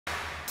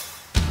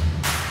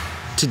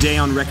Today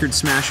on Record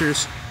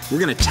Smashers, we're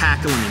gonna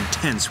tackle an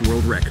intense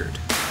world record.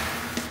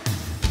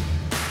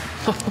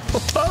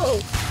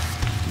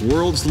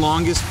 World's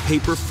longest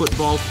paper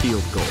football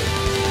field goal.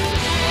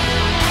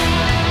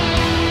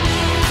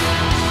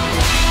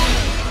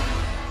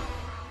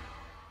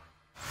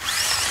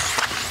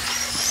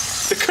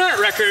 The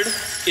current record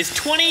is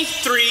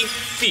 23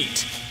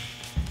 feet.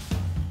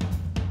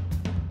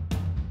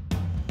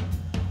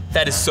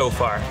 That is so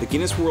far. The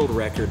Guinness World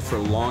Record for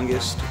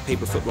longest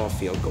paper football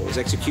field goal is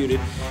executed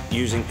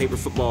using paper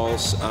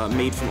footballs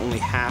made from only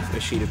half a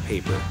sheet of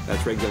paper.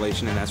 That's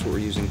regulation, and that's what we're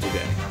using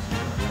today.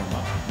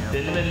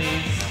 Bend the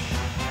knees.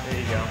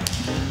 There you go.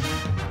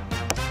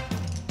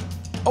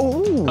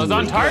 Oh, I was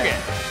on target.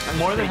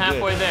 More than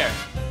halfway there.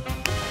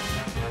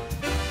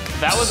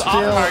 That was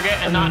off target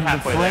and not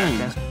halfway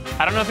there.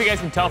 I don't know if you guys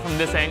can tell from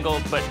this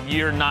angle, but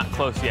you're not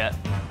close yet.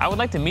 I would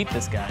like to meet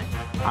this guy.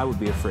 I would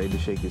be afraid to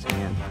shake his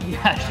hand.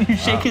 Yeah, you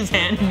shake his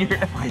hand and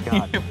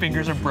your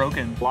fingers are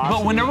broken.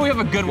 But whenever we have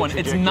a good one,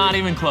 it's not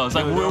even close.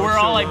 Like we're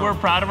all like, we're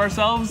proud of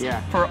ourselves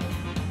for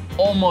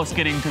almost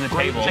getting to the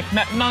table. Like,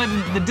 not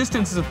the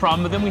distance is a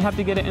problem, but then we have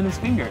to get it in his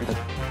fingers.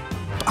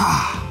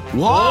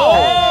 Whoa!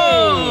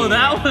 Oh,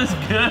 that was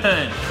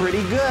good.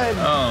 Pretty good.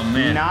 Oh,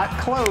 man. Not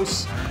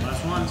close.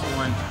 Last one's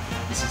one.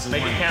 This is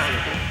Make it count.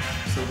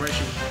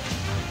 Celebration.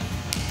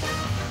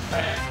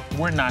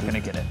 We're not gonna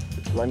get it.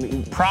 I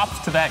mean, Props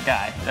to that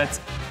guy.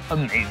 That's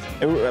amazing.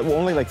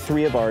 only like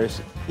 3 of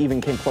ours even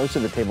came close to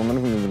the table. None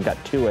of them even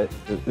got to it.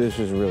 This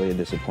was really a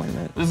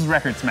disappointment. This is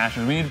Record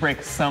Smashers. We need to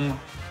break some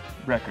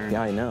record.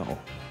 Yeah, I know.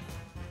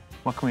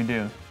 What can we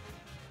do?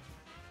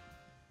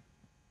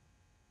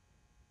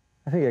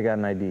 I think I got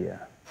an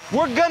idea.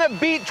 We're gonna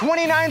beat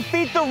 29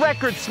 feet the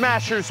Record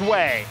Smashers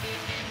way.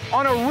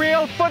 On a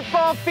real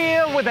football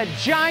field with a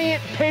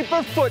giant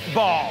paper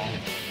football.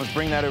 Let's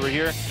bring that over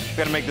here. We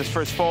gotta make this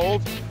first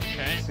fold.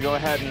 Okay. So go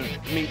ahead and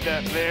meet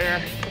that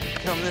there.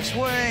 Come this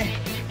way.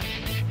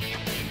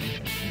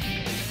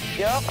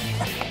 Yep.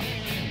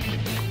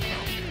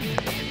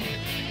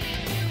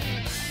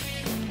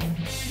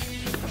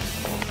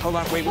 Hold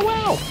on, wait.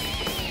 Wow!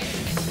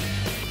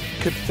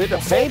 Could fit a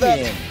Fold baby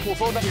in. that. We'll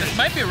fold that. This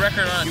might be a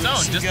record on its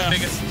own, just the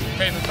biggest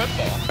paper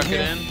football. Tuck it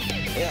in.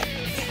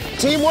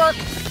 Teamwork.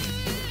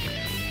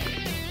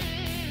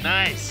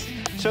 Nice.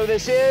 So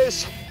this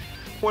is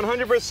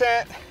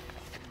 100%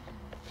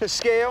 to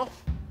scale.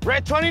 We're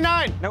at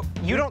 29. No,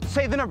 you don't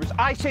say the numbers.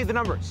 I say the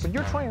numbers. But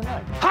you're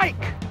 29. Hike.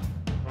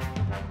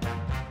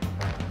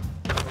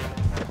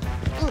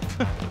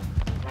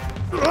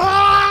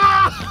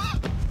 Ah!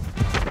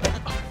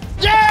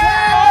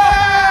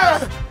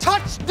 Yeah!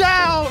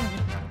 Touchdown!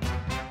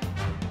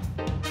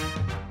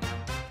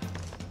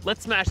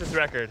 Let's smash this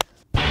record.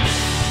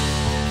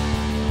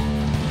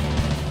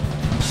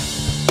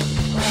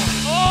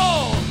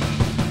 Oh!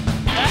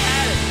 That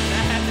had it.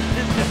 That had the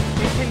distance.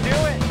 It can do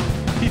it.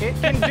 It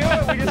can do it.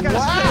 We just gotta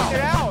stretch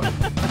it out.